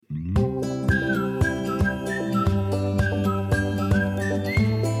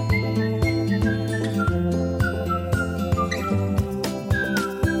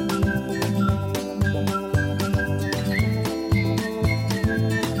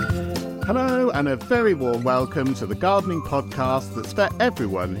Hello and a very warm welcome to the gardening podcast that's for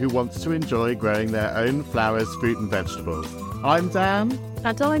everyone who wants to enjoy growing their own flowers, fruit and vegetables. I'm Dan.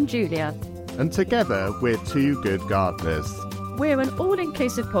 And I'm Julia. And together we're two good gardeners. We're an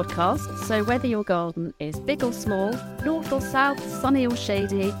all-inclusive podcast, so whether your garden is big or small, north or south, sunny or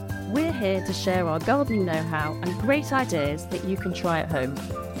shady, we're here to share our gardening know-how and great ideas that you can try at home.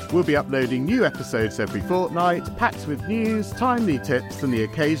 We'll be uploading new episodes every fortnight, packed with news, timely tips and the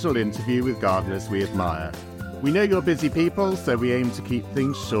occasional interview with gardeners we admire. We know you're busy people, so we aim to keep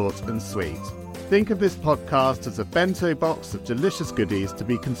things short and sweet. Think of this podcast as a bento box of delicious goodies to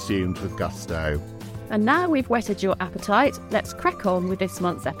be consumed with gusto. And now we've whetted your appetite, let's crack on with this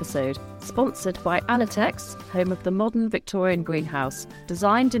month's episode. Sponsored by Alatex, home of the modern Victorian greenhouse,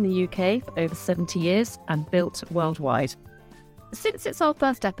 designed in the UK for over 70 years and built worldwide. Since it's our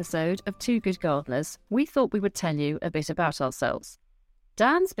first episode of Two Good Gardeners, we thought we would tell you a bit about ourselves.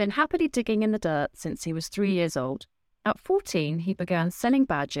 Dan's been happily digging in the dirt since he was 3 years old. At 14, he began selling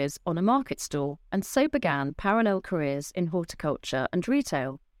badges on a market stall, and so began parallel careers in horticulture and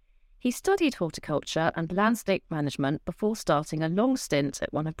retail. He studied horticulture and landscape management before starting a long stint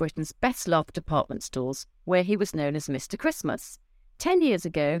at one of Britain's best-loved department stores, where he was known as Mr. Christmas. 10 years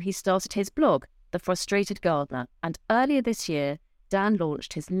ago, he started his blog, The Frustrated Gardener, and earlier this year, Dan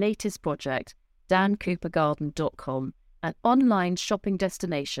launched his latest project, dancoopergarden.com, an online shopping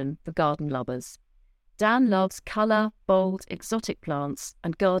destination for garden lovers. Dan loves colour, bold, exotic plants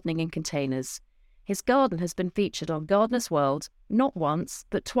and gardening in containers. His garden has been featured on Gardener's World, not once,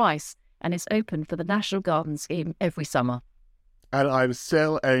 but twice, and is open for the National Garden Scheme every summer. And I'm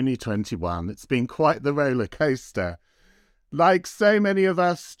still only 21. It's been quite the roller coaster. Like so many of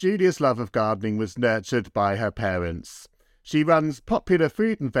us, Julia's love of gardening was nurtured by her parents. She runs popular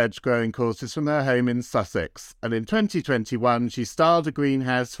fruit and veg growing courses from her home in Sussex, and in 2021 she styled a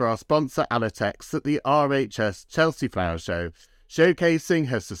greenhouse for our sponsor Alatex at the RHS Chelsea Flower Show, showcasing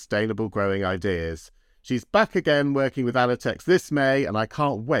her sustainable growing ideas. She's back again working with Alatex this May, and I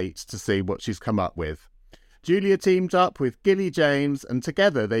can't wait to see what she's come up with. Julia teamed up with Gilly James, and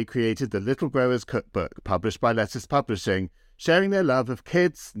together they created the Little Growers Cookbook, published by Lettuce Publishing, sharing their love of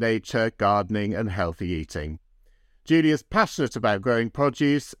kids, nature, gardening and healthy eating. Julia's passionate about growing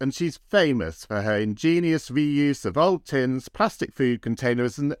produce, and she's famous for her ingenious reuse of old tins, plastic food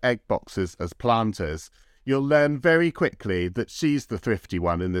containers and egg boxes as planters. You'll learn very quickly that she's the thrifty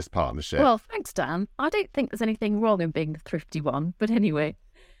one in this partnership. Well, thanks, Dan. I don't think there's anything wrong in being the thrifty one, but anyway.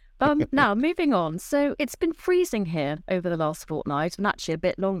 Now, moving on. So it's been freezing here over the last fortnight, and actually a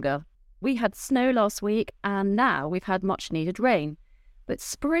bit longer. We had snow last week, and now we've had much-needed rain. But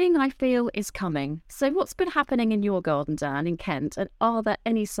spring, I feel, is coming. So what's been happening in your garden, Dan, in Kent, and are there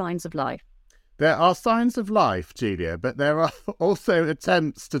any signs of life? There are signs of life, Julia, but there are also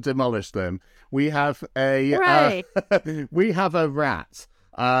attempts to demolish them. We have a rat,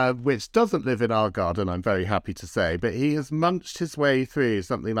 which doesn't live in our garden, I'm very happy to say, but he has munched his way through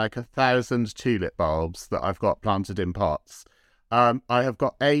something like 1,000 tulip bulbs that I've got planted in pots. I have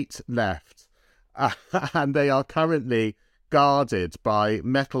got 8 left, and they are currently guarded by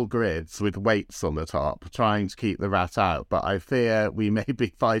metal grids with weights on the top, trying to keep the rat out. But I fear we may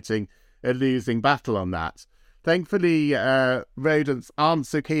be fighting a losing battle on that. Thankfully, rodents aren't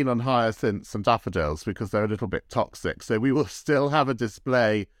so keen on hyacinths and daffodils because they're a little bit toxic. So we will still have a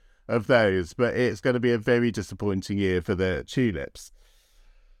display of those, but it's going to be a very disappointing year for the tulips.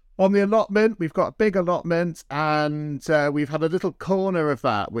 On the allotment, we've got a big allotment, and we've had a little corner of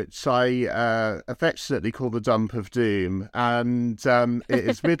that, which I affectionately call the dump of doom. And it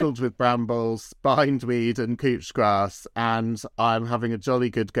is riddled with brambles, bindweed and couch grass, and I'm having a jolly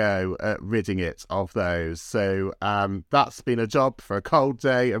good go at ridding it of those. So that's been a job for a cold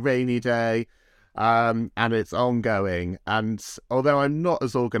day, a rainy day, and it's ongoing. And although I'm not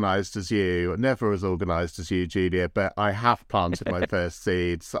as organised as you, never as organised as you, Julia, but I have planted my first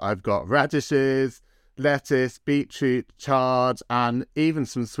seeds. I've got radishes, lettuce, beetroot, chard, and even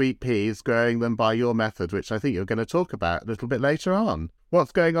some sweet peas, growing them by your method, which I think you're going to talk about a little bit later on.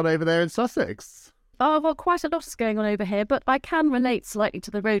 What's going on over there in Sussex? Oh, well, quite a lot is going on over here, but I can relate slightly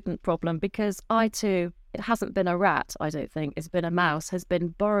to the rodent problem because I too, it hasn't been a rat, I don't think, it's been a mouse, has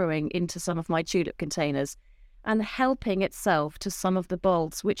been burrowing into some of my tulip containers and helping itself to some of the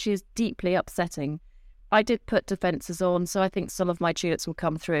bulbs, which is deeply upsetting. I did put defences on, so I think some of my tulips will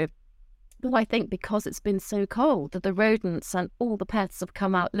come through. But I think because it's been so cold that the rodents and all the pets have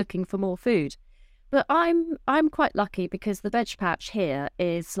come out looking for more food. But I'm quite lucky because the veg patch here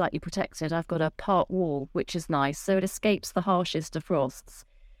is slightly protected. I've got a part wall, which is nice, so it escapes the harshest of frosts.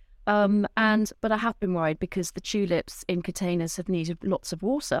 But I have been worried because the tulips in containers have needed lots of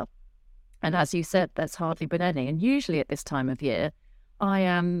water. And as you said, there's hardly been any. And usually at this time of year, I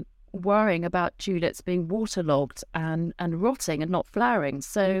am worrying about tulips being waterlogged and rotting and not flowering.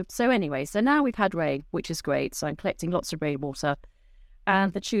 So anyway, so now we've had rain, which is great. So I'm collecting lots of rainwater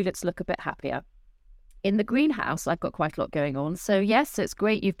and the tulips look a bit happier. In the greenhouse, I've got quite a lot going on. So yes, it's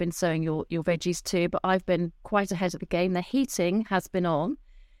great you've been sowing your veggies too, but I've been quite ahead of the game. The heating has been on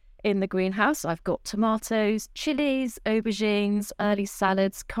in the greenhouse. I've got tomatoes, chilies, aubergines, early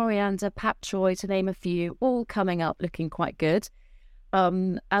salads, coriander, pak choi, to name a few, all coming up looking quite good.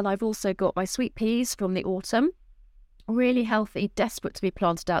 And I've also got my sweet peas from the autumn, really healthy, desperate to be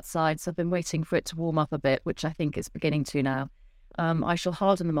planted outside. So I've been waiting for it to warm up a bit, which I think it's beginning to now. I shall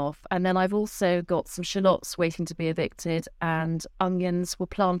harden them off. And then I've also got some shallots waiting to be evicted, and onions were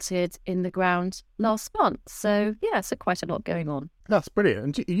planted in the ground last month. So yeah, so quite a lot going on. That's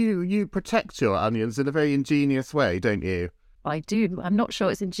brilliant. And you protect your onions in a very ingenious way, don't you? I do. I'm not sure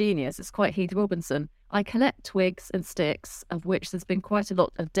it's ingenious. It's quite Heath Robinson. I collect twigs and sticks, of which there's been quite a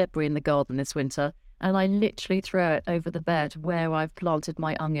lot of debris in the garden this winter, and I literally throw it over the bed where I've planted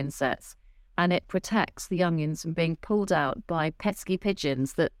my onion sets. And it protects the onions from being pulled out by pesky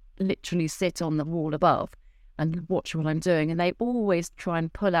pigeons that literally sit on the wall above and watch what I'm doing. And they always try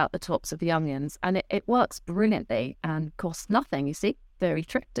and pull out the tops of the onions. And it works brilliantly and costs nothing, you see. Very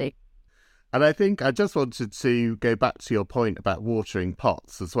thrifty. And I think I just wanted to go back to your point about watering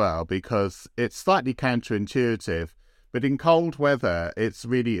pots as well, because it's slightly counterintuitive. But in cold weather, it's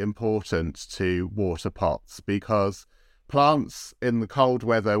really important to water pots, because plants in the cold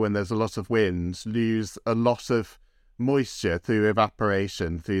weather, when there's a lot of wind, lose a lot of moisture through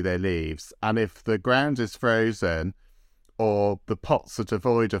evaporation through their leaves. And if the ground is frozen or the pots are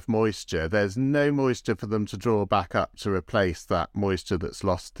devoid of moisture, there's no moisture for them to draw back up to replace that moisture that's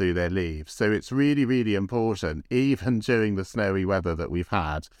lost through their leaves. So it's really, really important, even during the snowy weather that we've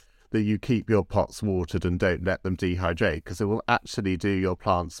had, that you keep your pots watered and don't let them dehydrate, because it will actually do your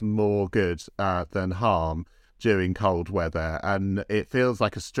plants more good than harm during cold weather. And it feels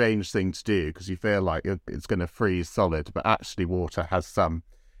like a strange thing to do, because you feel like it's going to freeze solid, but actually water has some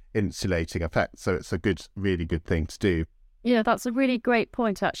insulating effect. So it's a really good thing to do. Yeah, that's a really great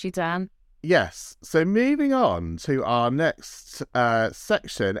point, actually, Dan. Yes. So moving on to our next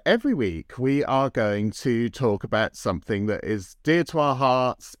section, every week we are going to talk about something that is dear to our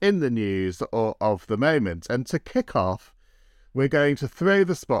hearts, in the news or of the moment. And to kick off, we're going to throw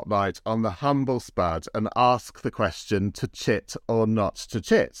the spotlight on the humble spud and ask the question, to chit or not to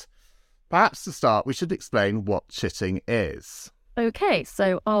chit. Perhaps to start, we should explain what chitting is. Okay,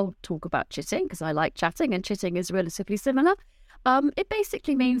 so I'll talk about chitting because I like chatting, and chitting is relatively similar. It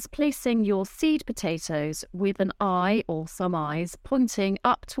basically means placing your seed potatoes with an eye or some eyes pointing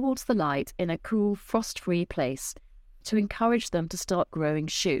up towards the light in a cool, frost-free place to encourage them to start growing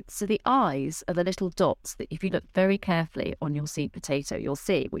shoots. So the eyes are the little dots that, if you look very carefully on your seed potato, you'll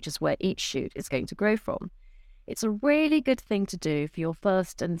see, which is where each shoot is going to grow from. It's a really good thing to do for your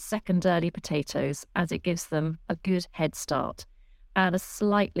first and second early potatoes, as it gives them a good head start and a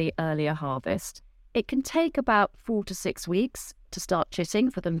slightly earlier harvest. It can take about 4 to 6 weeks to start chitting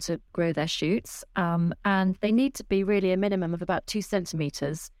for them to grow their shoots, and they need to be really a minimum of about 2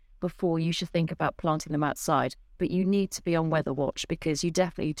 centimetres before you should think about planting them outside. But you need to be on weather watch, because you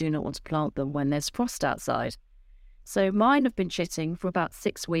definitely do not want to plant them when there's frost outside. So mine have been chitting for about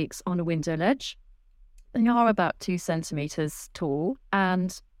 6 weeks on a window ledge. They are about 2 centimetres tall,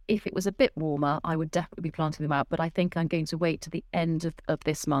 and if it was a bit warmer, I would definitely be planting them out. But I think I'm going to wait to the end of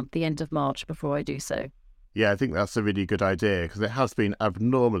this month, the end of March, before I do so. Yeah, I think that's a really good idea, because it has been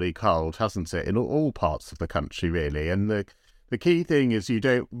abnormally cold, hasn't it, in all parts of the country, really. And the key thing is you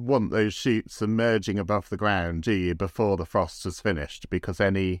don't want those shoots emerging above the ground, do you, before the frost has finished, because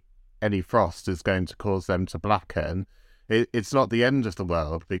any frost is going to cause them to blacken. It's not the end of the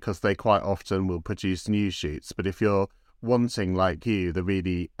world, because they quite often will produce new shoots. But if you're wanting, like you, the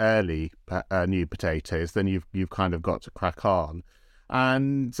really early new potatoes, then you've kind of got to crack on.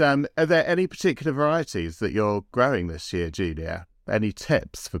 And are there any particular varieties that you're growing this year, Julia? Any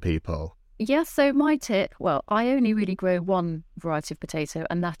tips for people? Yes, so my tip, well, I only really grow one variety of potato,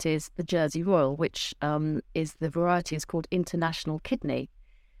 and that is the Jersey Royal, which is the variety is called International Kidney.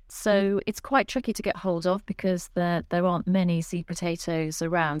 So it's quite tricky to get hold of, because there aren't many seed potatoes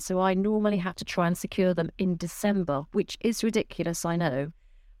around. So I normally have to try and secure them in December, which is ridiculous, I know.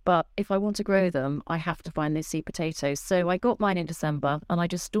 But if I want to grow them, I have to find these seed potatoes. So I got mine in December, and I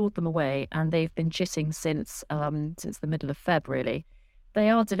just stored them away, and they've been chitting since the middle of Feb, really. They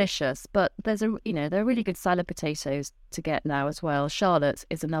are delicious, but they're really good salad potatoes to get now as well. Charlotte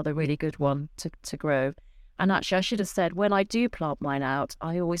is another really good one to grow. And actually, I should have said, when I do plant mine out,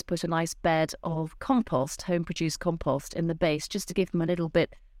 I always put a nice bed of compost, home-produced compost, in the base, just to give them a little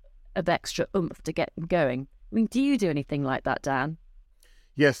bit of extra oomph to get them going. I mean, do you do anything like that, Dan?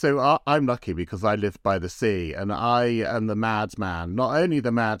 Yeah, so I'm lucky because I live by the sea, and I am the madman. Not only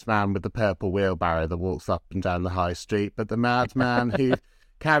the madman with the purple wheelbarrow that walks up and down the high street, but the madman who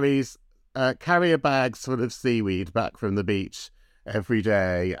carries carrier bags full of seaweed back from the beach every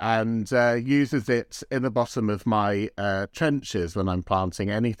day and uses it in the bottom of my trenches when I'm planting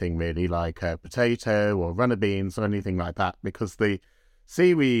anything really, like a potato or runner beans or anything like that, because the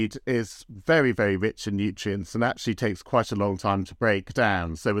seaweed is very, very rich in nutrients and actually takes quite a long time to break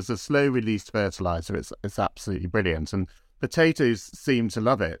down. So as a slow-release fertiliser, it's absolutely brilliant. And potatoes seem to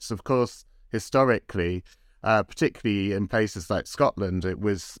love it. So of course, historically, particularly in places like Scotland, it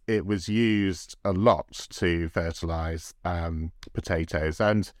was used a lot to fertilise potatoes.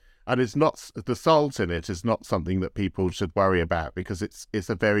 And it's not, the salt in it is not something that people should worry about, because it's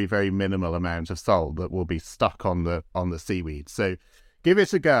a very, very minimal amount of salt that will be stuck on the seaweed. So give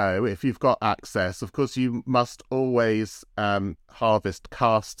it a go if you've got access. Of course, you must always harvest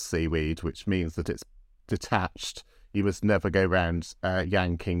cast seaweed, which means that it's detached. You must never go round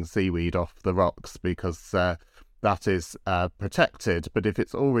yanking seaweed off the rocks, because that is protected. But if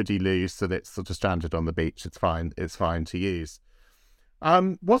it's already loose and it's sort of stranded on the beach, it's fine. It's fine to use.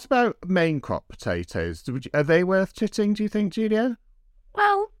 What about main crop potatoes? Are they worth chitting, do you think, Julia?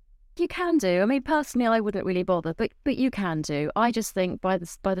 Well, you can do. I mean, personally, I wouldn't really bother, but you can do. I just think by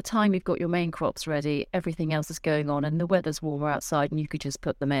the time you've got your main crops ready, everything else is going on, and the weather's warmer outside, and you could just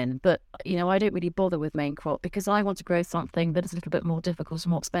put them in. But I don't really bother with main crop, because I want to grow something that is a little bit more difficult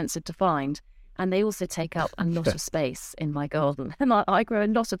and more expensive to find, and they also take up a lot of space in my garden. And I grow a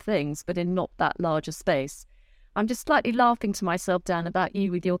lot of things, but in not that large a space. I'm just slightly laughing to myself, Dan, about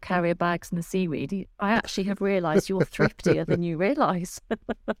you with your carrier bags and the seaweed. I actually have realised you're thriftier than you realise.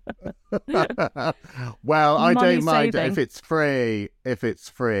 Well, I Money don't mind saving. if it's free. If it's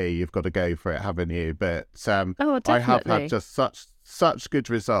free, you've got to go for it, haven't you? But Oh, I have definitely. had just such good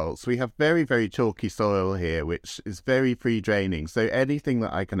results. We have very, very chalky soil here, which is very free draining. So anything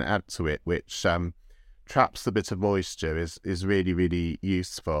that I can add to it, which traps a bit of moisture, is really, really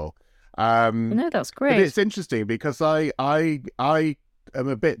useful. No, that's But great. it's interesting because I am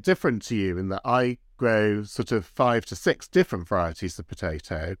a bit different to you in that I grow sort of 5 to 6 different varieties of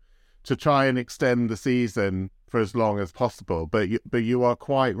potato to try and extend the season for as long as possible. But you are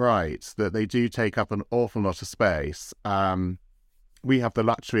quite right that they do take up an awful lot of space. We have the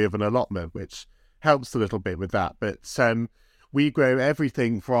luxury of an allotment, which helps a little bit with that. But we grow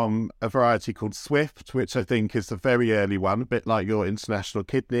everything from a variety called Swift, which I think is a very early one, a bit like your international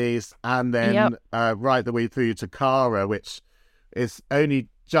kidneys, and then Yep. right the way through to Cara, which is only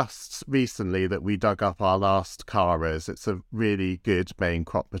just recently that we dug up our last Caras. It's a really good main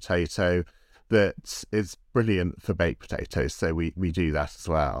crop potato that is brilliant for baked potatoes, so we do that as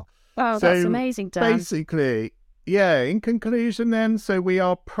well. Wow, So that's amazing, Dan. basically, yeah, in conclusion then, so we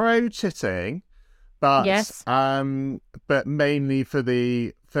are pro-chitting, but Yes. but mainly for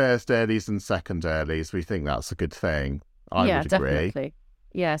the first earlies and second earlies. We think that's a good thing. I Yeah, would agree. definitely.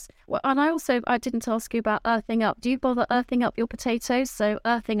 Yes. Well, and I didn't ask you about earthing up. Do you bother earthing up your potatoes? So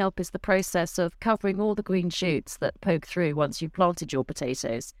earthing up is the process of covering all the green shoots that poke through once you've planted your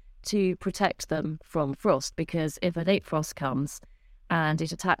potatoes to protect them from frost, because if a late frost comes and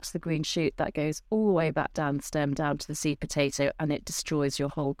it attacks the green shoot, that goes all the way back down the stem, down to the seed potato, and it destroys your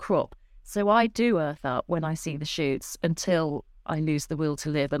whole crop. So I do earth up when I see the shoots until I lose the will to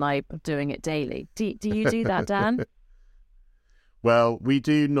live, and I'm doing it daily. Do you do that, Dan? Well, we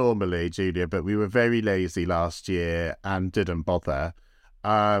do normally, Julia, but we were very lazy last year and didn't bother.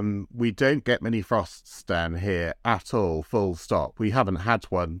 We don't get many frosts down here at all, full stop. We haven't had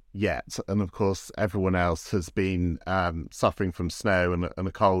one yet. And of course, everyone else has been suffering from snow and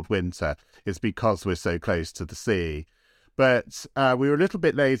a cold winter. It's because we're so close to the sea. But we were a little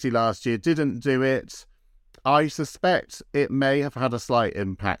bit lazy last year, didn't do it. I suspect it may have had a slight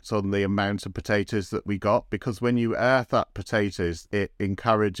impact on the amount of potatoes that we got, because when you earth up potatoes, it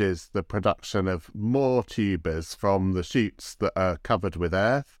encourages the production of more tubers from the shoots that are covered with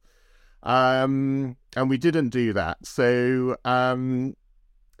earth. And we didn't do that. So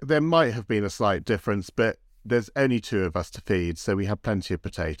there might have been a slight difference, but there's only 2 of us to feed, so we had plenty of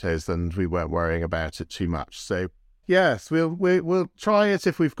potatoes and we weren't worrying about it too much. So yes, we'll try it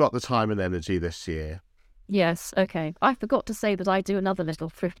if we've got the time and energy this year. Yes, okay. I forgot to say that I do another little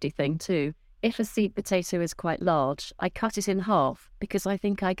thrifty thing too. If a seed potato is quite large, I cut it in half because I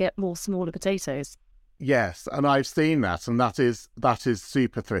think I get more smaller potatoes. Yes, and I've seen that, and that is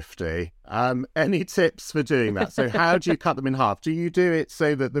super thrifty. Any tips for doing that? So how do you cut them in half? Do you do it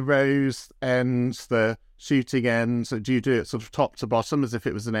so that the rose ends, the shooting ends, or do you do it sort of top to bottom as if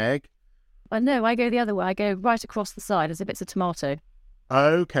it was an egg? No, I go the other way. I go right across the side as if it's a tomato.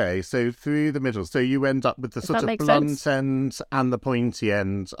 Okay, so through the middle. So you end up with the Does sort that of make blunt sense? end and the pointy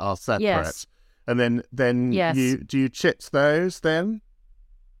end are separate. Yes. And then Yes. you chit those then?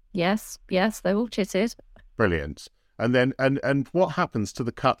 Yes, they're all chitted. Brilliant. And then and what happens to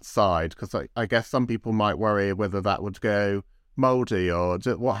the cut side? Because I guess some people might worry whether that would go mouldy or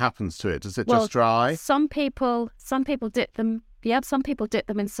what happens to it? Does it just dry? Some people dip them. Yeah, some people dip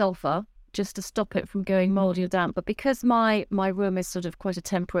them in sulphur just to stop it from going mouldy or damp. But because my room is sort of quite a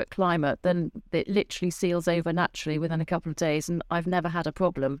temperate climate, then it literally seals over naturally within a couple of days, and I've never had a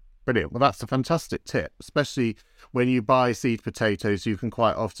problem. Brilliant. Well, that's a fantastic tip, especially when you buy seed potatoes. You can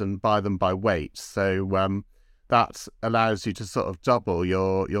quite often buy them by weight, so that allows you to sort of double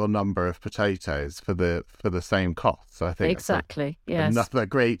your number of potatoes for the same cost. So I think Exactly. Yes. another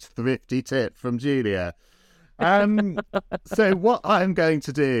great thrifty tip from Julia. So what I'm going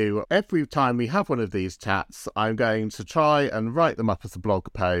to do, every time we have one of these chats, I'm going to try and write them up as a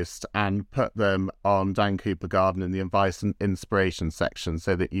blog post and put them on Dan Cooper Garden in the advice and inspiration section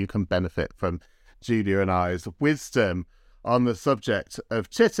so that you can benefit from Julia and I's wisdom on the subject of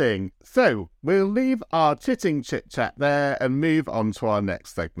chitting. So we'll leave our chitting chit-chat there and move on to our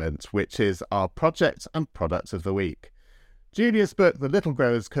next segment, which is our project and product of the week. Julia's book, The Little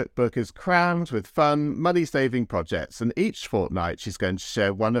Growers Cookbook, is crammed with fun, money-saving projects, and each fortnight she's going to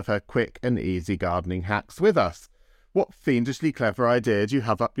share one of her quick and easy gardening hacks with us. What fiendishly clever idea do you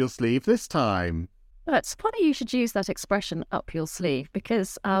have up your sleeve this time? Well, it's funny you should use that expression, up your sleeve,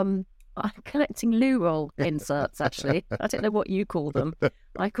 because I'm collecting loo roll inserts, actually. I don't know what you call them.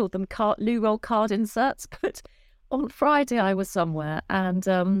 I call them loo roll card inserts, but on Friday I was somewhere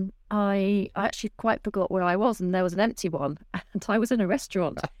and I actually quite forgot where I was, and there was an empty one, and I was in a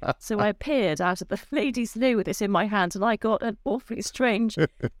restaurant. So I appeared out of the ladies' loo with it in my hand, and I got an awfully strange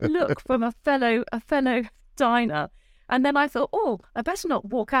look from a fellow diner. And then I thought, I better not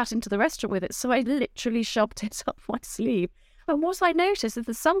walk out into the restaurant with it. So I literally shoved it up my sleeve. And what I noticed is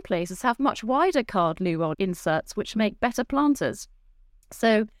that some places have much wider card loo roll inserts, which make better planters.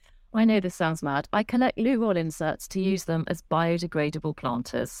 So I know this sounds mad. I collect loo roll inserts to use them as biodegradable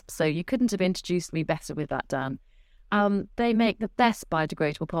planters. So you couldn't have introduced me better with that, Dan. They make the best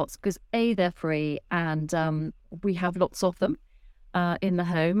biodegradable pots because A, they're free, and we have lots of them in the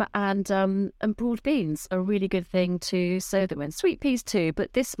home. And broad beans are a really good thing to sow them in. Sweet peas too,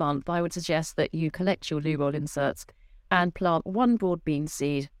 but this month I would suggest that you collect your loo roll inserts and plant one broad bean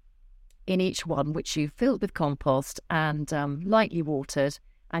seed in each one, which you've filled with compost and lightly watered,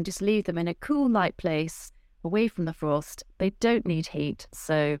 and just leave them in a cool, light place away from the frost. They don't need heat,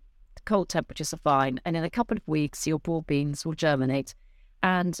 so the cold temperatures are fine. And in a couple of weeks, your broad beans will germinate.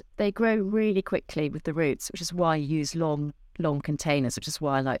 And they grow really quickly with the roots, which is why you use long containers, which is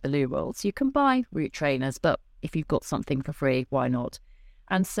why I like the loo rolls. You can buy root trainers, but if you've got something for free, why not?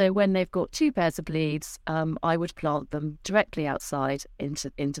 And so when they've got 2 pairs of leaves, I would plant them directly outside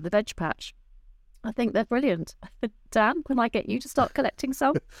into the veg patch. I think they're brilliant. Dan, can I get you to start collecting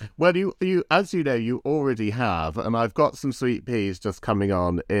some? Well, you as you know, you already have, and I've got some sweet peas just coming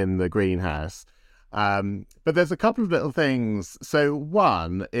on in the greenhouse. But there's a couple of little things. So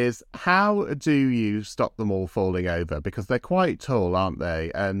one is, how do you stop them all falling over? Because they're quite tall, aren't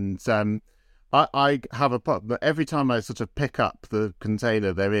they? And I have a problem that every time I sort of pick up the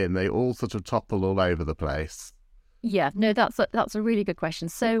container they're in, they all sort of topple all over the place. Yeah, no, that's a really good question.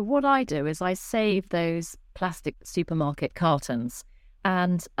 So what I do is I save those plastic supermarket cartons,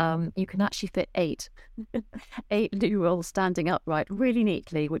 and you can actually fit 8 loo rolls standing upright really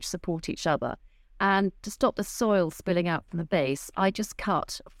neatly, which support each other. And to stop the soil spilling out from the base, I just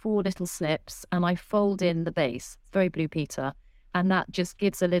cut 4 little snips and I fold in the base. It's very Blue Peter, and that just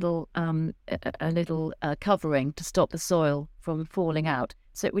gives a little covering to stop the soil from falling out.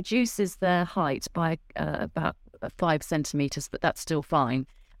 So it reduces their height by about 5 centimetres, but that's still fine.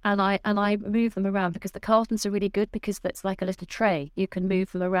 And I move them around because the cartons are really good because it's like a little tray. You can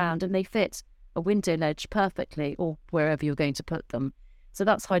move them around and they fit a window ledge perfectly, or wherever you're going to put them. So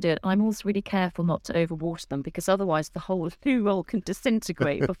that's how I do it. I'm also really careful not to overwater them because otherwise the whole loo roll can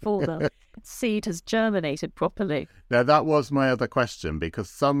disintegrate before the seed has germinated properly. Now, that was my other question, because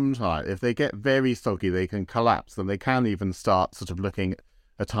sometimes if they get very soggy, they can collapse and they can even start sort of looking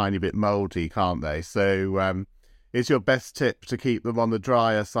a tiny bit mouldy, can't they? So is your best tip to keep them on the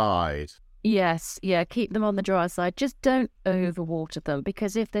drier side? Yes, yeah, keep them on the drier side. Just don't overwater them,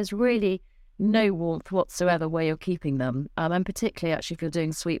 because if there's really no warmth whatsoever where you're keeping them. And particularly actually if you're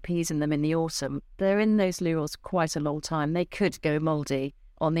doing sweet peas in them in the autumn, they're in those loo rolls quite a long time. They could go mouldy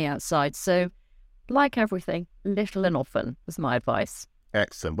on the outside. So like everything, little and often was my advice.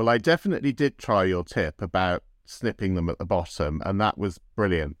 Excellent. Well, I definitely did try your tip about snipping them at the bottom, and that was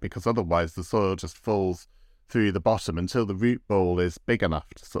brilliant, because otherwise the soil just falls through the bottom until the root ball is big enough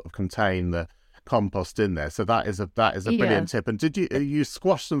to sort of contain the compost in there. So that is a brilliant tip. And did you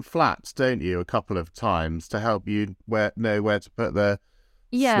squash them flat, don't you, a couple of times to help you know where to put the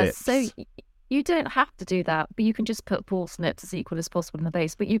snips? So you don't have to do that, but you can just put ball snips as equal as possible in the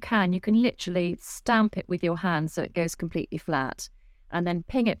base. But you can literally stamp it with your hand so it goes completely flat, and then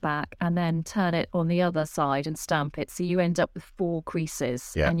ping it back and then turn it on the other side and stamp it. So you end up with 4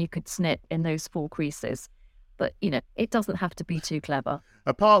 creases, and you could snip in those 4 creases. But, it doesn't have to be too clever.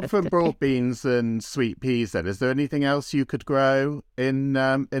 Apart from broad beans and sweet peas, then, is there anything else you could grow in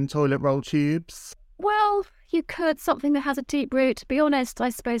toilet roll tubes? Well, you could, something that has a deep root. To be honest, I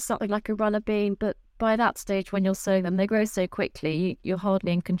suppose something like a runner bean, but by that stage when you're sowing them, they grow so quickly, you're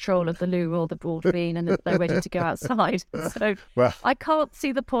hardly in control of the loo or the broad bean, and they're ready to go outside. So I can't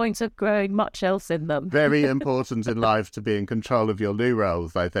see the point of growing much else in them. Very important in life to be in control of your loo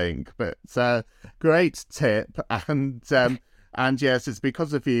rolls, I think. But great tip. And yes, it's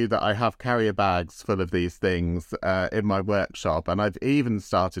because of you that I have carrier bags full of these things in my workshop. And I've even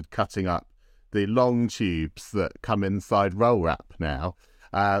started cutting up the long tubes that come inside roll wrap now.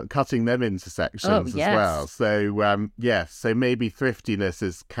 Cutting them into sections as well. So, so maybe thriftiness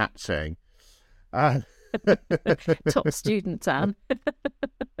is catching. Top student, Dan.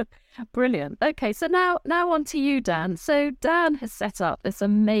 Brilliant. Okay, so now on to you, Dan. So Dan has set up this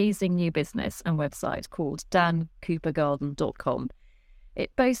amazing new business and website called dancoopergarden.com.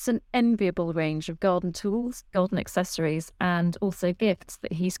 It boasts an enviable range of garden tools, garden accessories, and also gifts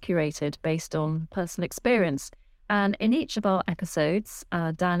that he's curated based on personal experience. And in each of our episodes,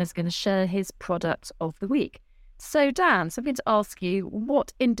 Dan is going to share his product of the week. So Dan, I'm going to ask you,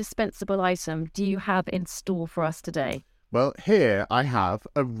 what indispensable item do you have in store for us today? Well, here I have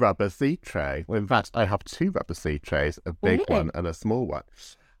a rubber seed tray. Well, in fact, I have 2 rubber seed trays, a big one and a small one.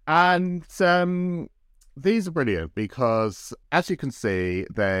 And these are brilliant because, as you can see,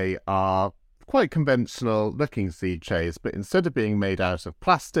 they are quite conventional looking seed trays, but instead of being made out of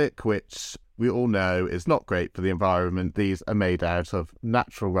plastic, which we all know is not great for the environment, these are made out of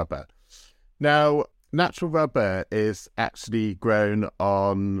natural rubber. Now, natural rubber is actually grown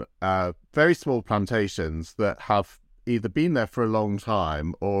on very small plantations that have either been there for a long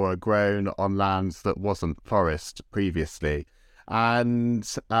time or are grown on lands that wasn't forest previously. And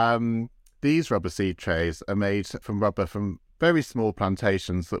these rubber seed trays are made from rubber from very small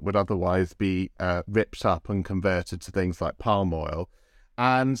plantations that would otherwise be ripped up and converted to things like palm oil.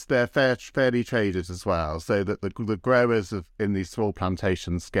 And they're fairly traded as well, so that the growers in these small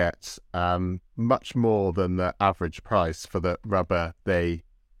plantations get much more than the average price for the rubber they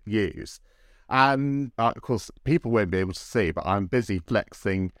use. And of course, people won't be able to see, but I'm busy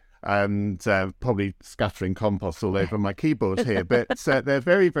flexing and probably scattering compost all over my keyboard here. But they're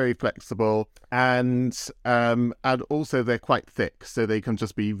very, very flexible, and also they're quite thick, so they can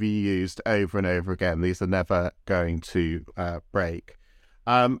just be reused over and over again. These are never going to break.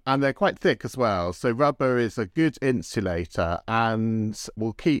 And they're quite thick as well. So rubber is a good insulator and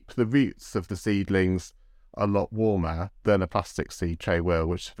will keep the roots of the seedlings a lot warmer than a plastic seed tray will,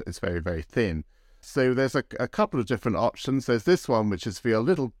 which is very, very thin. So there's a couple of different options. There's this one, which is for your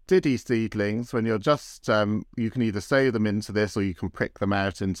little diddy seedlings when you're just, you can either sow them into this or you can prick them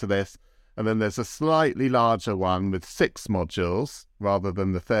out into this. And then there's a slightly larger one with 6 modules rather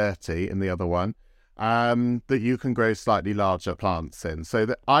than the 30 in the other one. That you can grow slightly larger plants in. So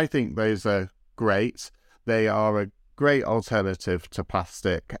I think those are great. They are a great alternative to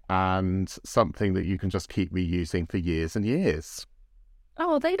plastic and something that you can just keep reusing for years and years.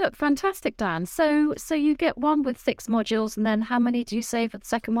 Oh, they look fantastic, Dan. So you get one with 6 modules, and then how many do you say for the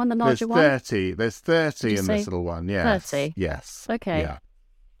second one, the larger one? There's 30 in this little one, yes. 30? Yes. Okay. Yeah.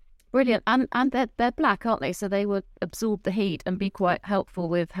 Brilliant. And they're black, aren't they? So they would absorb the heat and be quite helpful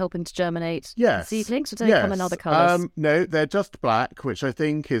with helping to germinate seedlings. Or do they come in other colours? No, they're just black, which I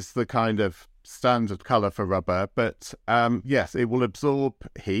think is the kind of standard colour for rubber. But yes, it will absorb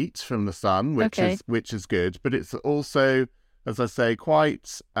heat from the sun, which is good. But it's also, as I say,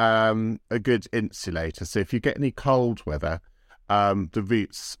 quite a good insulator. So if you get any cold weather, the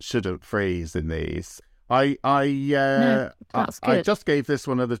roots shouldn't freeze in these. I just gave this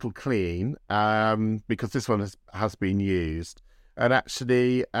one a little clean because this one has been used, and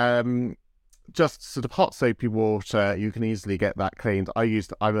actually just sort of hot soapy water, you can easily get that cleaned.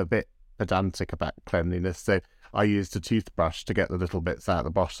 I'm a bit pedantic about cleanliness, so I used a toothbrush to get the little bits out the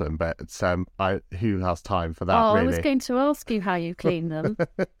bottom, but who has time for that, really? I was going to ask you how you clean them.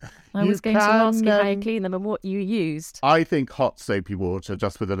 I was going to ask you how you clean them and what you used. I think hot soapy water,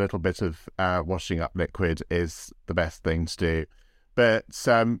 just with a little bit of washing up liquid, is the best thing to do. But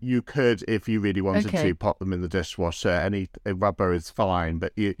you could, if you really wanted to, pop them in the dishwasher. Any rubber is fine,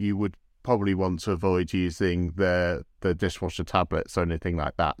 but you would probably want to avoid using the dishwasher tablets or anything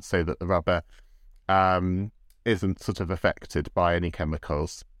like that, so that the rubber isn't sort of affected by any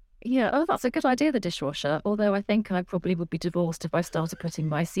chemicals. Yeah, that's a good idea, the dishwasher. Although I think I probably would be divorced if I started putting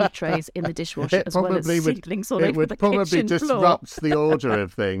my seed trays in the dishwasher as well as seedlings all over the kitchen floor. It would probably disrupt the order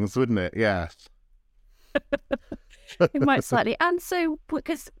of things, wouldn't it? Yes. It might slightly. And so,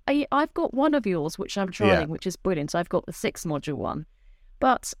 because I've got one of yours, which I'm trying, which is brilliant. So I've got the 6-module one.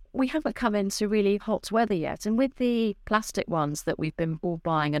 But we haven't come into really hot weather yet. And with the plastic ones that we've been all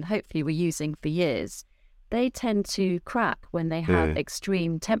buying and hopefully we're using for years, they tend to crack when they have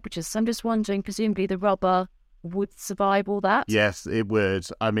extreme temperatures. So I'm just wondering, presumably the rubber would survive all that? Yes, it would.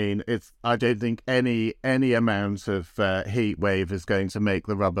 I mean, I don't think any amount of heat wave is going to make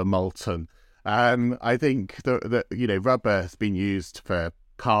the rubber molten. I think that rubber has been used for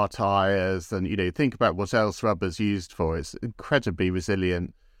car tires, and think about what else rubber's used for. It's incredibly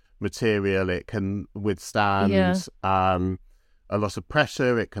resilient material. It can withstand a lot of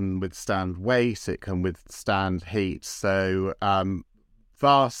pressure. It can withstand weight. It can withstand heat. So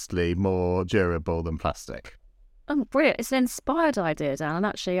vastly more durable than plastic. Oh, brilliant. It's an inspired idea, Dan. And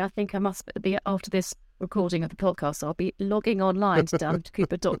actually, I think I must be, after this recording of the podcast, I'll be logging online to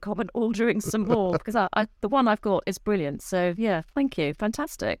dancooper.com and ordering some more, because the one I've got is brilliant. So, yeah, thank you.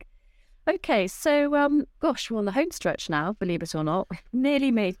 Fantastic. Okay, so, gosh, we're on the home stretch now, believe it or not. We've nearly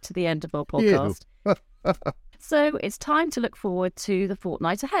made it to the end of our podcast. So it's time to look forward to the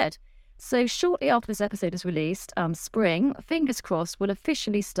fortnight ahead. So shortly after this episode is released, spring, fingers crossed, will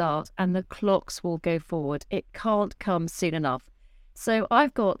officially start and the clocks will go forward. It can't come soon enough. So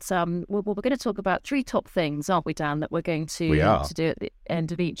I've got, we're going to talk about 3 top things, aren't we, Dan, that we're going to do at the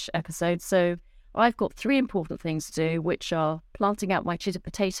end of each episode. So I've got 3 important things to do, which are planting out my cheddar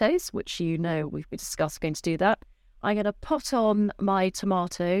potatoes, which we've discussed going to do that. I'm going to pot on my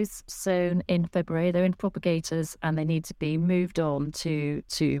tomatoes sown in February. They're in propagators and they need to be moved on to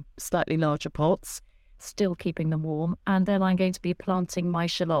slightly larger pots, still keeping them warm. And then I'm going to be planting my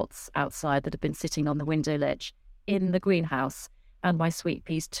shallots outside that have been sitting on the window ledge in the greenhouse, and my sweet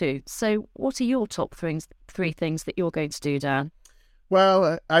peas too. So what are your top 3 things that you're going to do, Dan?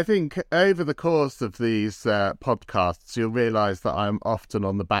 Well, I think over the course of these podcasts, you'll realise that I'm often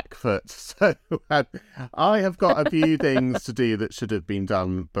on the back foot. So I have got a few things to do that should have been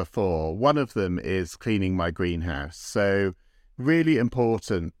done before. One of them is cleaning my greenhouse. So really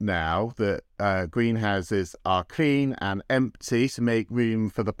important now that greenhouses are clean and empty to make room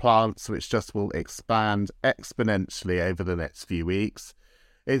for the plants, which just will expand exponentially over the next few weeks.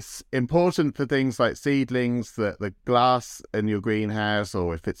 It's important for things like seedlings that the glass in your greenhouse,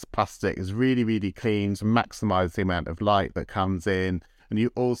 or if it's plastic, is really, really clean to maximise the amount of light that comes in. And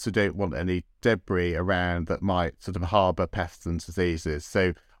you also don't want any debris around that might sort of harbour pests and diseases.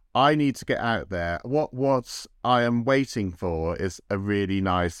 So I need to get out there. What I am waiting for is a really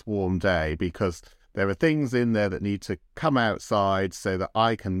nice warm day, because there are things in there that need to come outside so that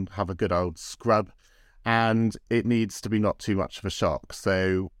I can have a good old scrub. And it needs to be not too much of a shock.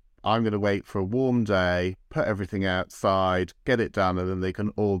 So I'm going to wait for a warm day, put everything outside, get it done, and then they can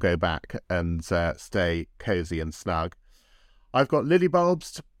all go back and stay cosy and snug. I've got lily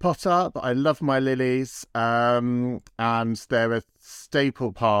bulbs to pot up. I love my lilies, and they're a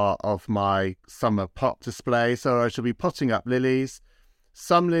staple part of my summer pot display. So I shall be potting up lilies.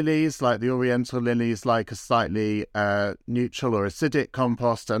 Some lilies, like the oriental lilies, like a slightly neutral or acidic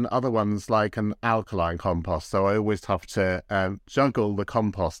compost, and other ones like an alkaline compost. So I always have to juggle the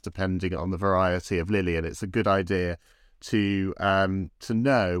compost depending on the variety of lily, and it's a good idea to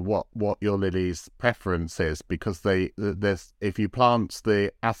know what your lily's preference is, because if you plant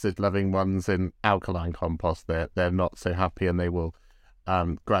the acid-loving ones in alkaline compost, they're not so happy and they will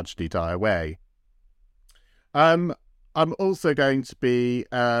gradually die away. I'm also going to be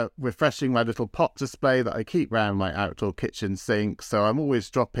refreshing my little pot display that I keep around my outdoor kitchen sink. So I'm always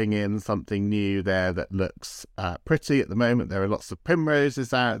dropping in something new there that looks pretty. At the moment, there are lots of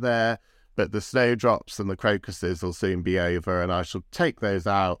primroses out there, but the snowdrops and the crocuses will soon be over, and I shall take those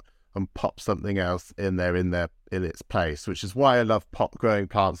out and pop something else in its place, which is why I love growing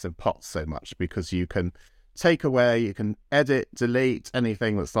plants in pots so much, because you can take away, you can edit, delete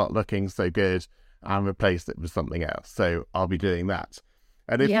anything that's not looking so good, and replace it with something else. So I'll be doing that.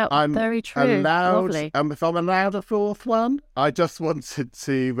 And if Yeah, I'm very true. allowed, Lovely. if I'm allowed a fourth one, I just wanted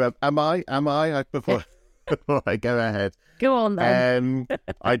to. Before before I go ahead, Go on then.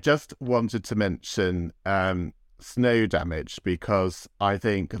 I just wanted to mention snow damage, because I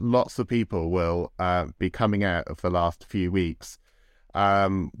think lots of people will be coming out of the last few weeks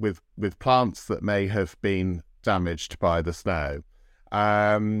with plants that may have been damaged by the snow.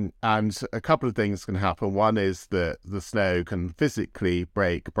 And a couple of things can happen. One is that the snow can physically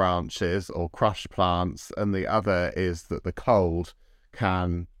break branches or crush plants, and the other is that the cold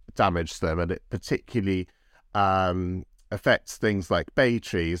can damage them, and it particularly affects things like bay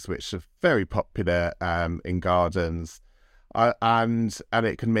trees, which are very popular in gardens, and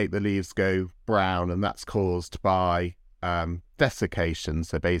it can make the leaves go brown, and that's caused by desiccation.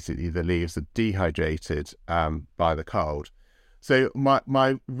 So basically, the leaves are dehydrated by the cold. So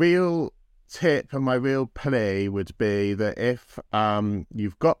my real tip and my real plea would be that if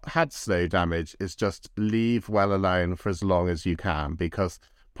you've had snow damage, is just leave well alone for as long as you can, because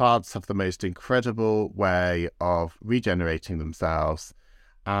plants have the most incredible way of regenerating themselves.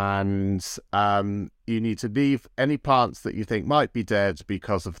 And you need to leave any plants that you think might be dead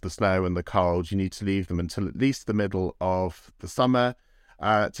because of the snow and the cold. You need to leave them until at least the middle of the summer,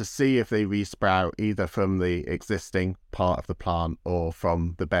 to see if they resprout either from the existing part of the plant or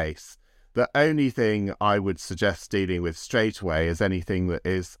from the base. The only thing I would suggest dealing with straight away is anything that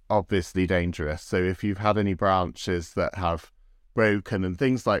is obviously dangerous. So if you've had any branches that have broken, and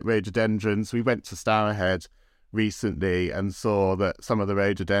things like rhododendrons, we went to Stourhead recently and saw that some of the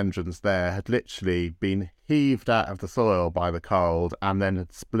rhododendrons there had literally been heaved out of the soil by the cold and then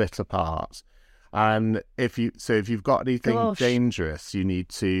had split apart. And if you've got anything dangerous, you need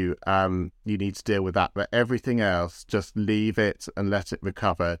to deal with that. But everything else, just leave it and let it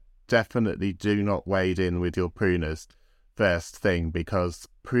recover. Definitely do not wade in with your pruners first thing, because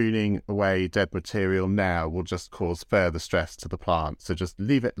pruning away dead material now will just cause further stress to the plant. So just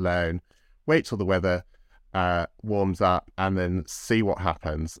leave it alone, wait till the weather warms up, and then see what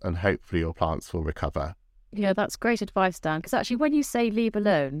happens, and hopefully your plants will recover. Yeah, that's great advice, Dan. Because actually, when you say leave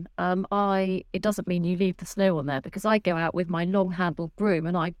alone, it doesn't mean you leave the snow on there, because I go out with my long-handled broom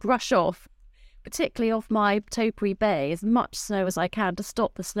and I brush off, particularly off my topiary bay, as much snow as I can to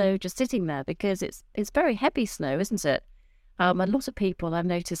stop the snow just sitting there, because it's very heavy snow, isn't it? A lot of people, I've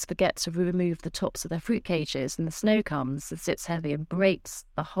noticed, forget to remove the tops of their fruit cages, and the snow comes and sits heavy and breaks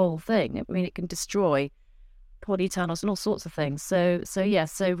the whole thing. I mean, it can destroy polytunnels and all sorts of things. So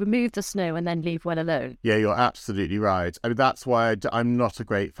remove the snow and then leave well alone. Yeah, you're absolutely right. I mean, that's why I'm not a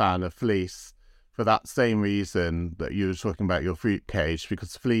great fan of fleece, for that same reason that you were talking about your fruit cage,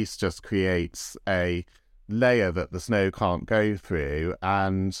 because fleece just creates a layer that the snow can't go through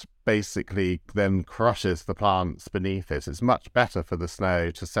and basically then crushes the plants beneath it. It's much better for the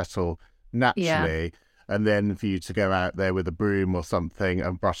snow to settle naturally, and then for you to go out there with a broom or something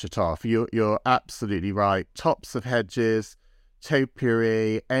and brush it off. You're absolutely right. Tops of hedges,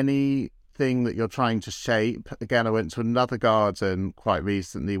 topiary, anything that you're trying to shape. Again, I went to another garden quite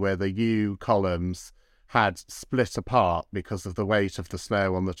recently where the yew columns had split apart because of the weight of the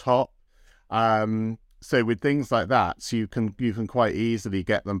snow on the top. So with things like that, you can quite easily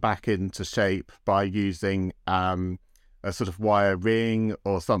get them back into shape by using a sort of wire ring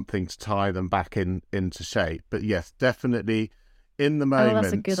or something to tie them back into shape. But yes, definitely in the moment,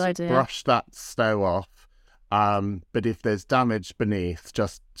 that's a good idea. Brush that snow off. But if there's damage beneath,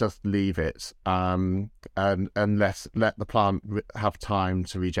 just leave it, and let the plant have time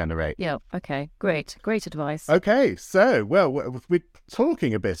to regenerate. Yeah. Okay. Great advice. Okay. So, well, we're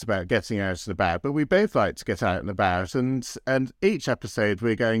talking a bit about getting out and about, but we both like to get out and about, and each episode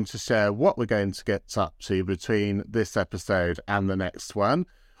we're going to share what we're going to get up to between this episode and the next one.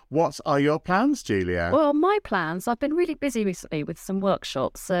 What are your plans, Julia? Well, my plans, I've been really busy recently with some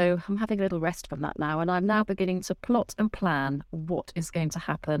workshops, so I'm having a little rest from that now, and I'm now beginning to plot and plan what is going to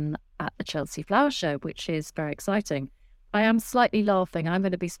happen at the Chelsea Flower Show, which is very exciting. I am slightly laughing. I'm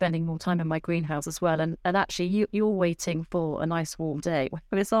going to be spending more time in my greenhouse as well, and actually you're waiting for a nice warm day,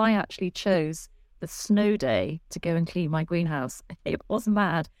 whereas I actually chose the snow day to go and clean my greenhouse. It was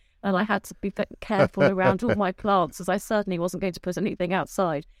mad, and I had to be careful around all my plants, as I certainly wasn't going to put anything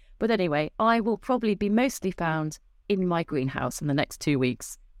outside. But anyway, I will probably be mostly found in my greenhouse in the next 2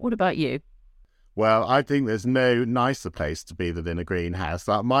 weeks. What about you? Well, I think there's no nicer place to be than in a greenhouse.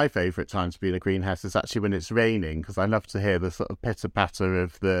 My favourite time to be in a greenhouse is actually when it's raining, because I love to hear the sort of pitter-patter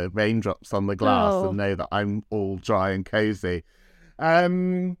of the raindrops on the glass and know that I'm all dry and cosy.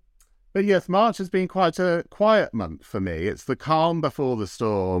 But yes, March has been quite a quiet month for me. It's the calm before the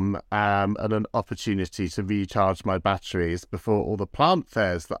storm, and an opportunity to recharge my batteries before all the plant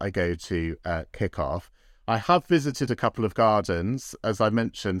fairs that I go to kick off. I have visited a couple of gardens. As I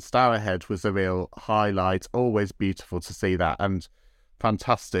mentioned, Stourhead was a real highlight. Always beautiful to see that, and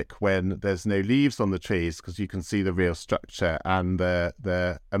fantastic when there's no leaves on the trees, because you can see the real structure and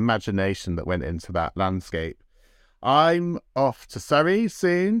the imagination that went into that landscape. I'm off to Surrey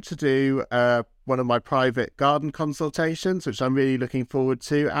soon to do one of my private garden consultations, which I'm really looking forward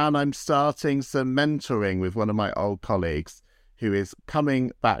to. And I'm starting some mentoring with one of my old colleagues who is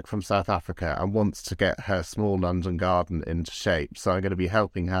coming back from South Africa and wants to get her small London garden into shape. So I'm going to be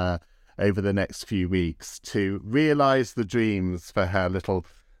helping her over the next few weeks to realise the dreams for her little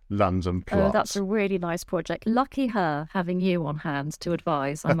London plot. Oh, that's a really nice project. Lucky her having you on hand to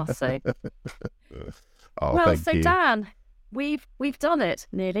advise, I must say. Oh, well, thank so you. Dan, we've done it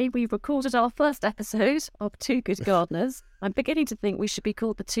nearly. We've recorded our first episode of Two Good Gardeners. I'm beginning to think we should be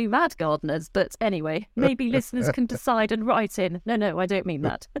called the Two Mad Gardeners, but anyway, maybe listeners can decide and write in. No, I don't mean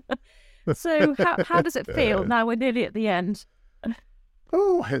that. So how does it feel now we're nearly at the end?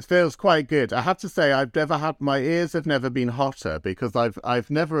 Oh, it feels quite good. I have to say, my ears have never been hotter, because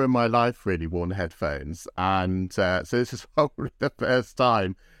I've never in my life really worn headphones, and so this is probably the first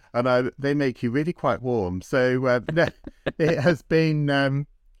time. And they make you really quite warm. So it has been a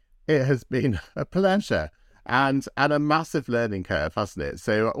pleasure and a massive learning curve, hasn't it?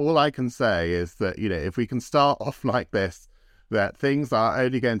 So all I can say is that, if we can start off like this, that things are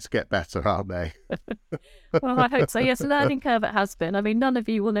only going to get better, aren't they? Well, I hope so. Yes, learning curve it has been. I mean, none of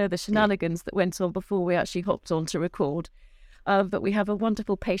you will know the shenanigans that went on before we actually hopped on to record. But we have a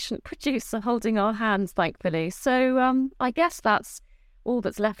wonderful patient producer holding our hands, thankfully. So I guess that's all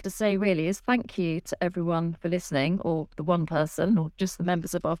that's left to say, really, is thank you to everyone for listening, or the one person, or just the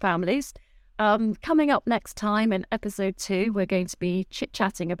members of our families. Coming up next time in episode 2, we're going to be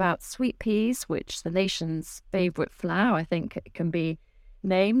chit-chatting about sweet peas, which the nation's favourite flower, I think it can be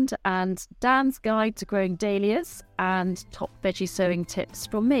named, and Dan's guide to growing dahlias, and top veggie sowing tips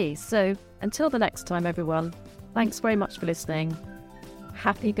from me. So until the next time, everyone, thanks very much for listening.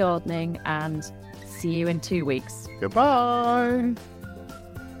 Happy gardening, and see you in 2 weeks. Goodbye.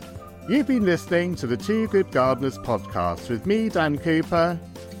 You've been listening to the Two Good Gardeners podcast with me, Dan Cooper.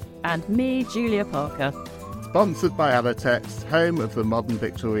 And me, Julia Parker. Sponsored by Alatex, home of the modern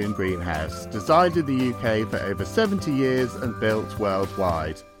Victorian greenhouse, designed in the UK for over 70 years and built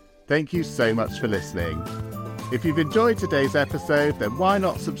worldwide. Thank you so much for listening. If you've enjoyed today's episode, then why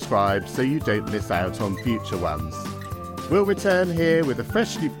not subscribe so you don't miss out on future ones? We'll return here with a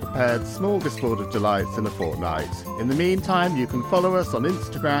freshly prepared smorgasbord of delights in a fortnight. In the meantime, you can follow us on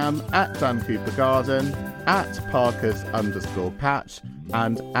Instagram at Dan Cooper Garden, at Parkers_patch,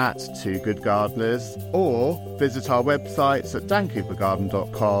 and at Two Good Gardeners, or visit our websites at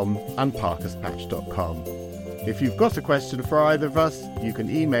dancoopergarden.com and parkerspatch.com. If you've got a question for either of us, you can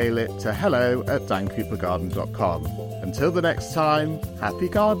email it to hello@dancoopergarden.com. Until the next time, happy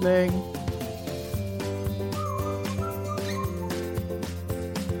gardening!